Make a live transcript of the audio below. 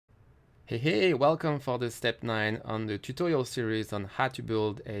Hey, welcome for the step 9 on the tutorial series on how to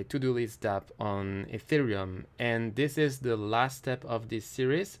build a ToDo List Dapp on Ethereum. And this is the last step of this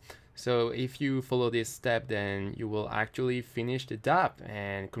series. So if you follow this step, then you will actually finish the Dapp,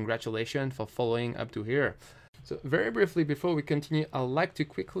 and congratulations for following up to here. So very briefly, before we continue, I'd like to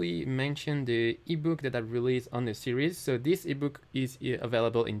quickly mention the ebook that I released on the series. So this ebook is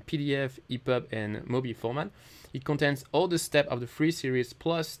available in PDF, EPUB, and mobi format. It contains all the steps of the free series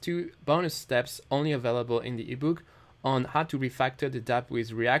plus 2 bonus steps only available in the ebook on how to refactor the Dapp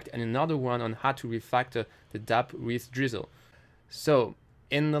with React, and another one on how to refactor the Dapp with Drizzle. So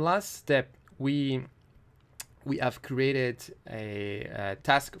in the last step, we have created a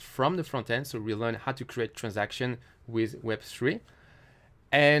task from the front end. So we learned how to create transaction with Web3.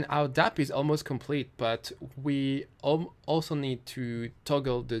 And our Dapp is almost complete, but we also need to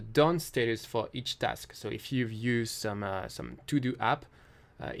toggle the done status for each task. So if you've used some to-do app,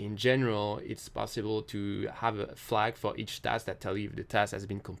 in general, it's possible to have a flag for each task that tell you if the task has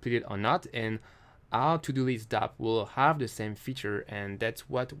been completed or not. And our ToDo List Dapp will have the same feature, and that's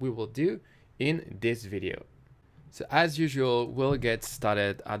what we will do in this video. So as usual, we'll get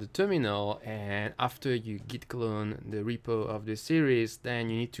started at the terminal, and after you git clone the repo of the series, then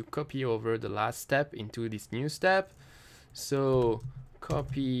you need to copy over the last step into this new step. So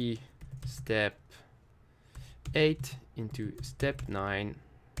copy step 8 into step 9.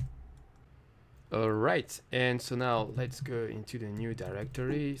 All right, and so now let's go into the new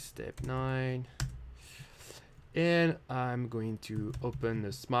directory, step 9. And I'm going to open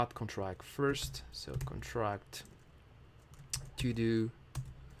the smart contract first. So contract ToDo.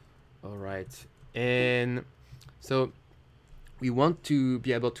 All right, and so we want to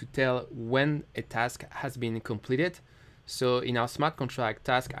be able to tell when a task has been completed. So in our smart contract,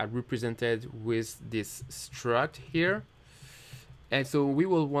 task are represented with this struct here, and so we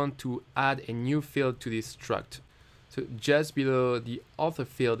will want to add a new field to this struct. So just below the author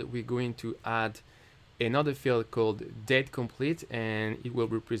field, we're going to add another field called date complete, and it will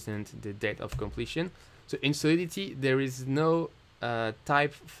represent the date of completion. So in Solidity, there is no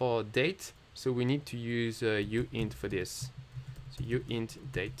type for date, so we need to use uint for this. So uint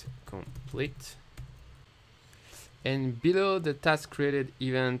date complete. And below the task created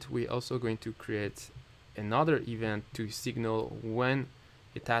event, we're also going to create another event to signal when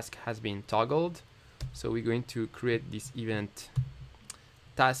a task has been toggled. So we're going to create this event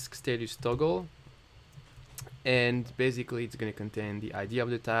task status toggle, and basically it's going to contain the ID of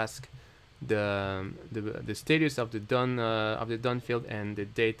the task, the status of the done field, and the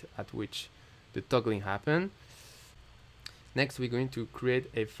date at which the toggling happened. Next, we're going to create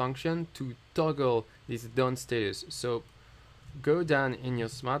a function to toggle this done status. So go down in your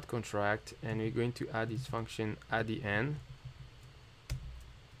smart contract, and we're going to add this function at the end.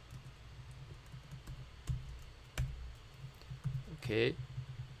 Okay.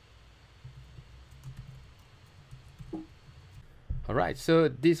 All right, so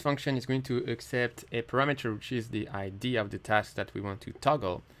this function is going to accept a parameter, which is the ID of the task that we want to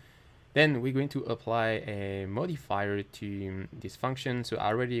toggle. Then we're going to apply a modifier to this function. So I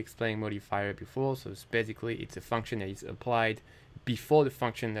already explained modifier before. So it's basically, it's a function that is applied before the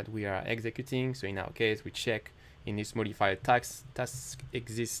function that we are executing. So in our case, we check in this modifier task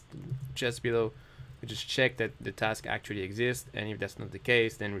exists just below. We just check that the task actually exists. And if that's not the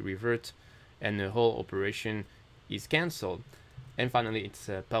case, then we revert and the whole operation is canceled. And finally, it's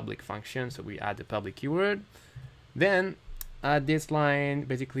a public function, so we add the public keyword. Then at this line,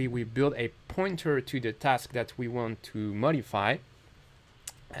 basically we build a pointer to the task that we want to modify.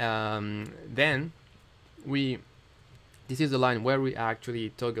 Then this is the line where we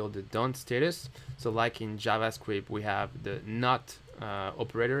actually toggle the done status. So like in JavaScript, we have the not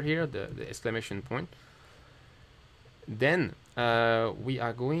operator here, the exclamation point. Then we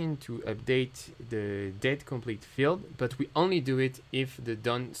are going to update the date complete field, but we only do it if the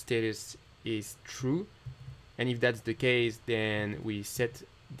done status is true. And if that's the case, then we set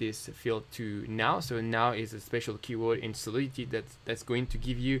this field to now. So now is a special keyword in Solidity that's going to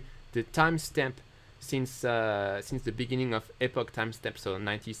give you the timestamp since the beginning of epoch timestamp, so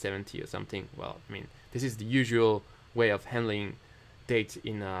 1970 or something. Well, I mean, this is the usual way of handling dates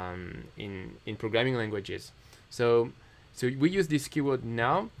in programming languages. So we use this keyword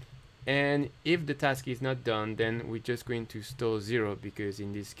now, and if the task is not done, then we're just going to store 0, because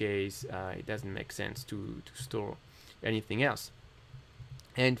in this case it doesn't make sense to store anything else.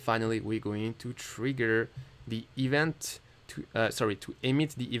 And finally, we're going to trigger the event to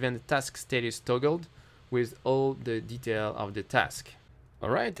emit the event task status toggled with all the detail of the task. All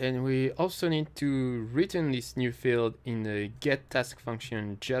right, and we also need to return this new field in the get task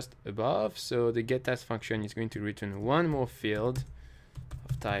function just above. So the get task function is going to return one more field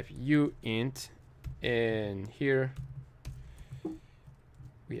of type uint, and here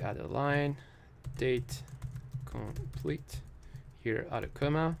we add a line, date complete, here add a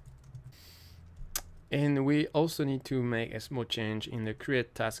comma. And we also need to make a small change in the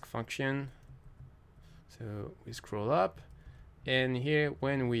create task function. So we scroll up. And here,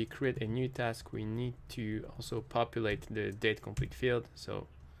 when we create a new task, we need to also populate the date complete field. So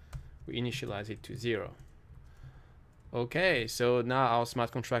we initialize it to 0. Okay, so now our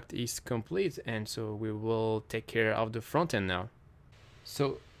smart contract is complete. And so we will take care of the front end now.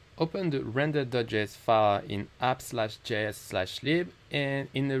 So open the render.js file in app/js/lib. And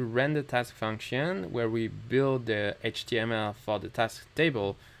in the render task function, where we build the HTML for the task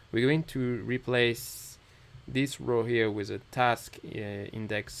table, we're going to replace this row here with a task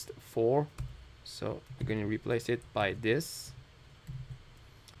indexed 4. So we're going to replace it by this.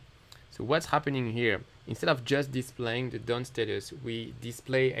 So what's happening here? Instead of just displaying the done status, we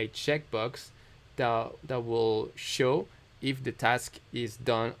display a checkbox that will show if the task is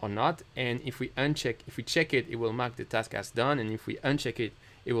done or not. And if we check it, it will mark the task as done. And if we uncheck it,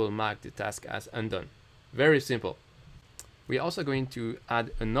 it will mark the task as undone. Very simple. We're also going to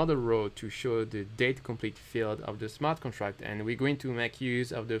add another row to show the date complete field of the smart contract, and we're going to make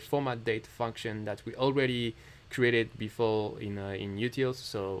use of the format date function that we already created before in utils.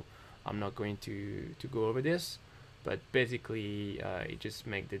 So I'm not going to go over this, but basically it just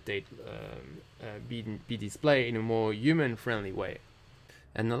makes the date be displayed in a more human-friendly way.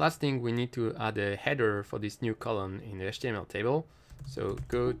 And the last thing, we need to add a header for this new column in the HTML table. So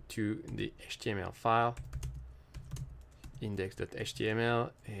go to the HTML file, index.html,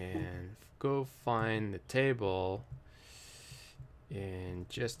 and go find the table, and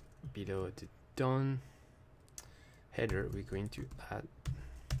just below the done header we're going to add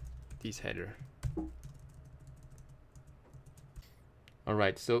this header.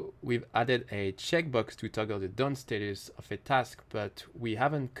 Alright, so we've added a checkbox to toggle the done status of a task, but we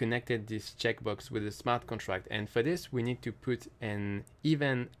haven't connected this checkbox with the smart contract, and for this we need to put an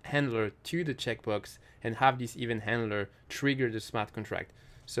event handler to the checkbox and have this event handler trigger the smart contract.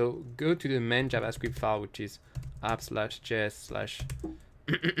 So go to the main JavaScript file, which is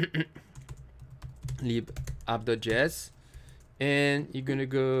app/js/lib app.js, and you're gonna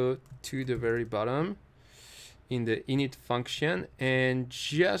go to the very bottom in the init function, and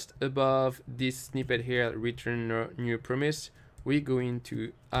just above this snippet here, return new promise, we're going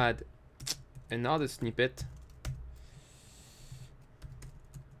to add another snippet.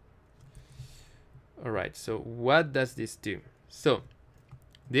 All right, so what does this do? So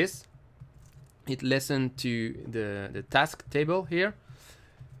this, it listens to the task table here,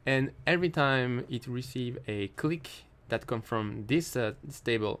 and every time it receives a click that comes from this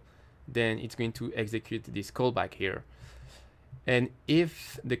table, then it's going to execute this callback here. And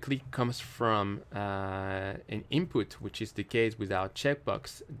if the click comes from an input, which is the case with our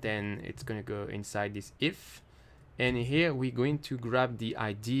checkbox, then it's going to go inside this if. And here we're going to grab the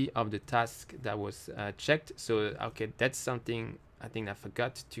ID of the task that was checked. So, okay, that's something I think I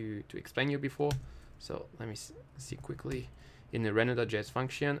forgot to explain you before. So let me see quickly in the render.js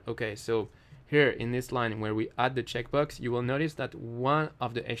function. Okay, so here in this line where we add the checkbox, you will notice that one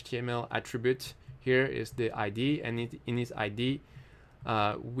of the HTML attributes here is the ID, and in this ID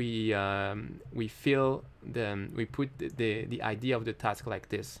we put the ID of the task like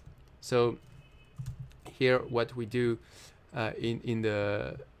this. So here what we do in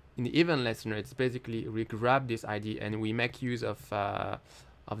the event listener, it's basically we grab this ID and we make use of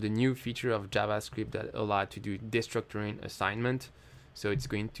the new feature of JavaScript that allows to do destructuring assignment. So it's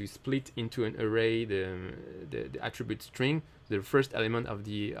going to split into an array the attribute string. The first element of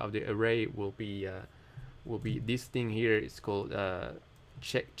the array will be this thing here. It's called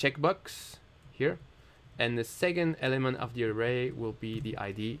checkbox here, and the second element of the array will be the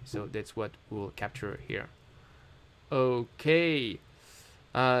ID. So that's what we'll capture here. Okay.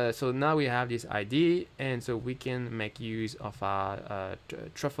 So now we have this ID, and so we can make use of our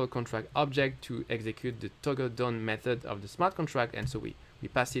Truffle Contract object to execute the toggle done method of the smart contract. And so we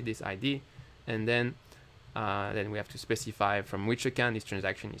pass it this ID, and then we have to specify from which account this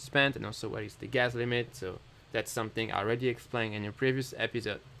transaction is spent, and also what is the gas limit. So that's something I already explained in a previous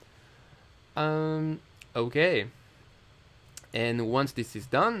episode. Okay, and once this is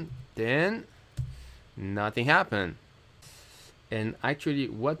done, then nothing happened. And actually,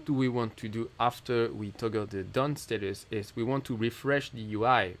 what do we want to do after we toggle the done status is we want to refresh the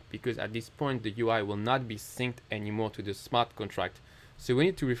UI, because at this point the UI will not be synced anymore to the smart contract. So we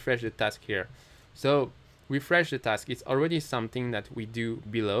need to refresh the task here. So refresh the task. It's already something that we do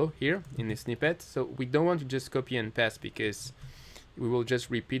below here in the snippet. So we don't want to just copy and paste because we will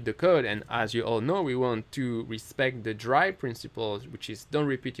just repeat the code. And as you all know, we want to respect the drive principles, which is don't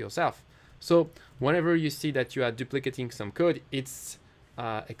repeat yourself. So whenever you see that you are duplicating some code, it's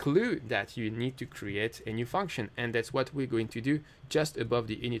a clue that you need to create a new function. And that's what we're going to do just above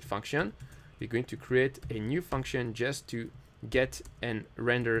the init function. We're going to create a new function just to get and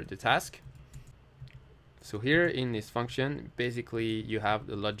render the task. So here in this function, basically you have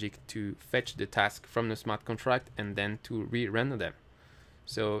the logic to fetch the task from the smart contract and then to re-render them.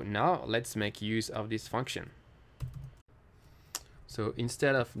 So now let's make use of this function. So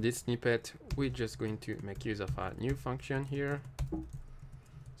instead of this snippet, we're just going to make use of a new function here.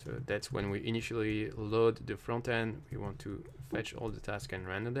 So that's when we initially load the front end, we want to fetch all the tasks and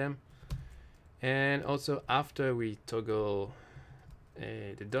render them. And also after we toggle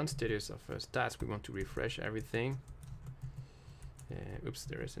the done status of first task, we want to refresh everything. Oops,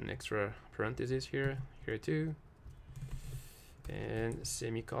 there is an extra parenthesis here too. And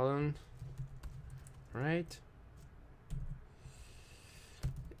semicolon, right?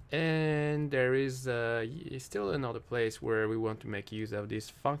 And there is still another place where we want to make use of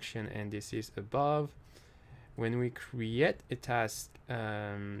this function, and this is above. When we create a task,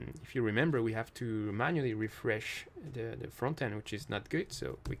 if you remember, we have to manually refresh the front end, which is not good.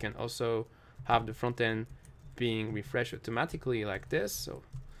 So we can also have the front end being refreshed automatically like this. So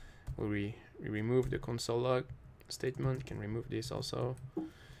we remove the console log statement, you can remove this also.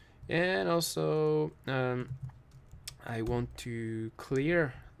 And also I want to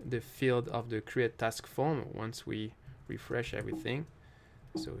clear the field of the create task form once we refresh everything.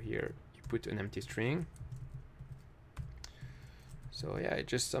 So here you put an empty string. So yeah,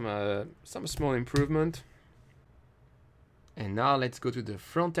 just some small improvement. And now let's go to the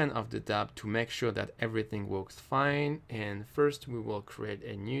front end of the Dapp to make sure that everything works fine. And first we will create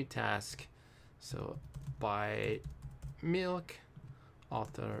a new task. So by milk,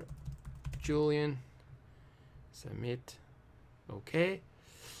 author Julian, submit, okay.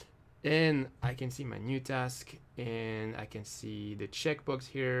 And I can see my new task, and I can see the checkbox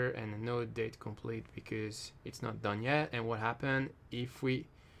here and no date complete because it's not done yet. And what happened if we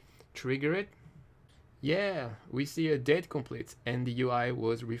trigger it? Yeah, we see a date complete and the UI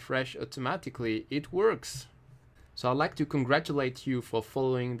was refreshed automatically. It works. So I'd like to congratulate you for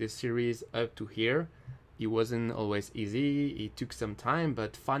following this series up to here. It wasn't always easy, it took some time,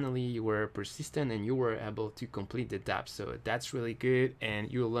 but finally you were persistent and you were able to complete the Dapp. So that's really good,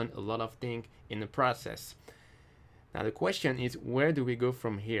 and you'll learn a lot of things in the process. Now the question is, where do we go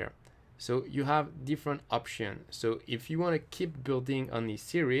from here? So you have different options. So if you want to keep building on this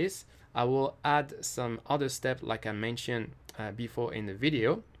series, I will add some other steps like I mentioned before in the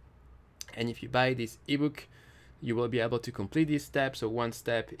video. And if you buy this ebook, you will be able to complete this step. So one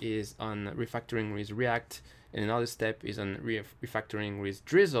step is on refactoring with React, and another step is on refactoring with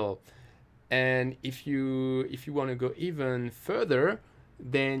Drizzle. And if you want to go even further,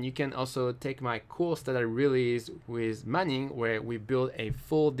 then you can also take my course that I released with Manning, where we build a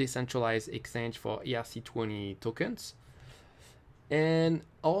full decentralized exchange for ERC20 tokens. And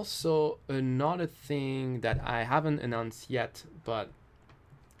also another thing that I haven't announced yet, but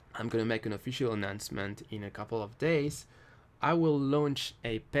I'm going to make an official announcement in a couple of days. I will launch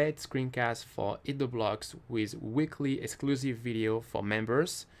a paid screencast for Eat the Blocks with weekly exclusive video for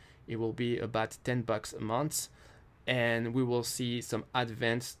members. It will be about $10 a month, and we will see some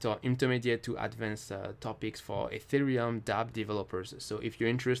advanced or intermediate to advanced topics for Ethereum Dapp developers. So if you're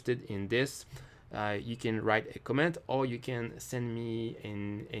interested in this, you can write a comment or you can send me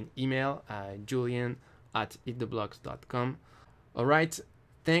an email, julian@eattheblocks.com. All right.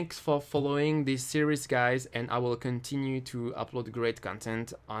 Thanks for following this series, guys, and I will continue to upload great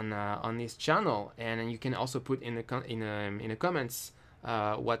content on this channel. And you can also put in the comments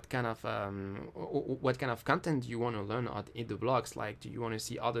what kind of content you want to learn at Eat the Blocks. Like, do you want to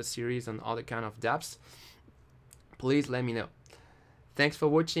see other series on other kind of dApps? Please let me know. Thanks for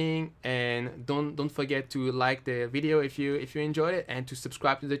watching, and don't forget to like the video if you enjoyed it, and to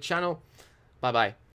subscribe to the channel. Bye bye.